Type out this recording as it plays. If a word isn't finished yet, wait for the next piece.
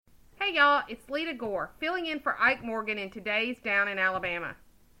Hey y'all, it's Lita Gore, filling in for Ike Morgan in today's Down in Alabama.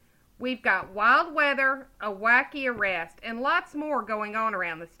 We've got wild weather, a wacky arrest, and lots more going on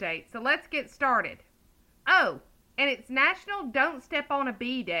around the state, so let's get started. Oh, and it's National Don't Step on a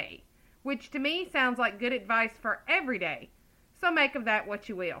Bee Day, which to me sounds like good advice for every day, so make of that what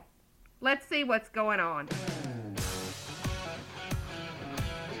you will. Let's see what's going on.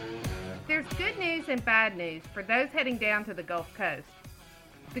 There's good news and bad news for those heading down to the Gulf Coast.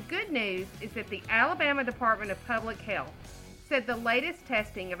 The good news is that the Alabama Department of Public Health said the latest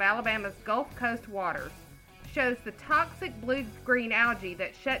testing of Alabama's Gulf Coast waters shows the toxic blue-green algae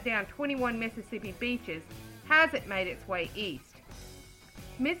that shut down 21 Mississippi beaches hasn't made its way east.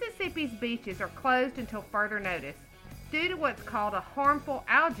 Mississippi's beaches are closed until further notice due to what's called a harmful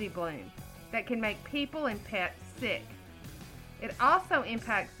algae bloom that can make people and pets sick. It also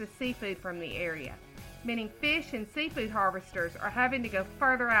impacts the seafood from the area, meaning fish and seafood harvesters are having to go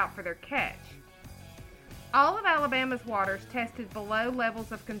further out for their catch. All of Alabama's waters tested below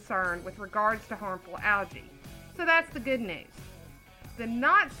levels of concern with regards to harmful algae, so that's the good news. The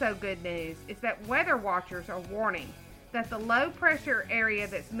not so good news is that weather watchers are warning that the low pressure area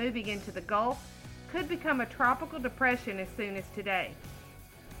that's moving into the Gulf could become a tropical depression as soon as today.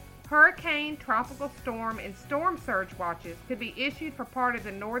 Hurricane, tropical storm, and storm surge watches could be issued for part of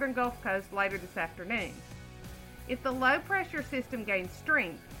the northern Gulf Coast later this afternoon. If the low-pressure system gains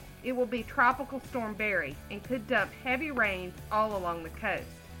strength, it will be Tropical Storm Barry and could dump heavy rains all along the coast.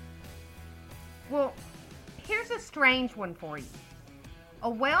 Well, here's a strange one for you. A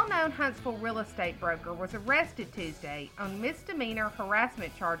well-known Huntsville real estate broker was arrested Tuesday on misdemeanor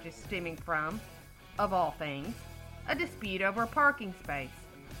harassment charges stemming from, of all things, a dispute over a parking space.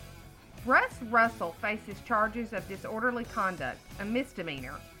 Russ Russell faces charges of disorderly conduct, a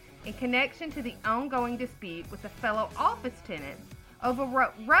misdemeanor, in connection to the ongoing dispute with a fellow office tenant over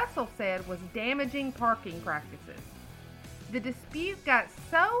what Russell said was damaging parking practices. The dispute got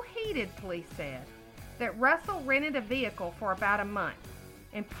so heated, police said, that Russell rented a vehicle for about a month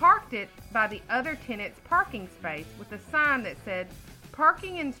and parked it by the other tenant's parking space with a sign that said,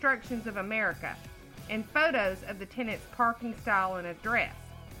 "Parking Instructions of America," and photos of the tenant's parking style and address.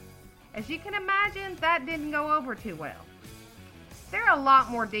 As you can imagine, that didn't go over too well. There are a lot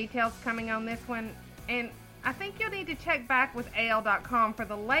more details coming on this one, and I think you'll need to check back with AL.com for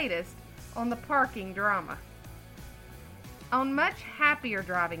the latest on the parking drama. On much happier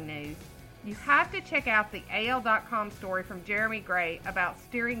driving news, you have to check out the AL.com story from Jeremy Gray about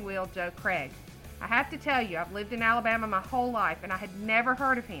steering wheel Joe Craig. I have to tell you, I've lived in Alabama my whole life, and I had never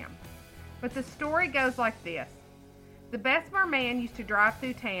heard of him. But the story goes like this. The Bessemer man used to drive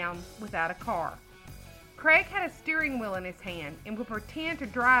through town without a car. Craig had a steering wheel in his hand and would pretend to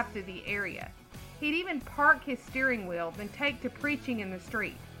drive through the area. He'd even park his steering wheel, then take to preaching in the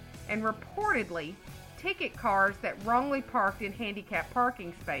street, and reportedly ticket cars that wrongly parked in handicapped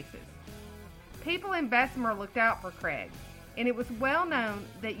parking spaces. People in Bessemer looked out for Craig, and it was well known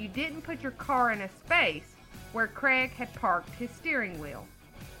that you didn't put your car in a space where Craig had parked his steering wheel.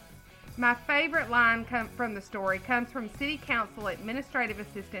 My favorite line from the story comes from City Council Administrative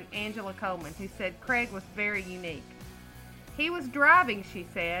Assistant Angela Coleman, who said Craig was very unique. He was driving, she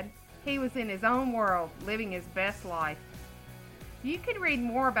said. He was in his own world, living his best life. You can read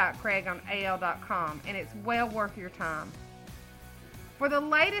more about Craig on AL.com, and it's well worth your time. For the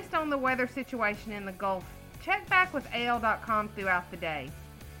latest on the weather situation in the Gulf, check back with AL.com throughout the day.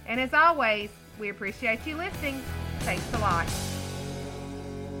 And as always, we appreciate you listening. Thanks a lot.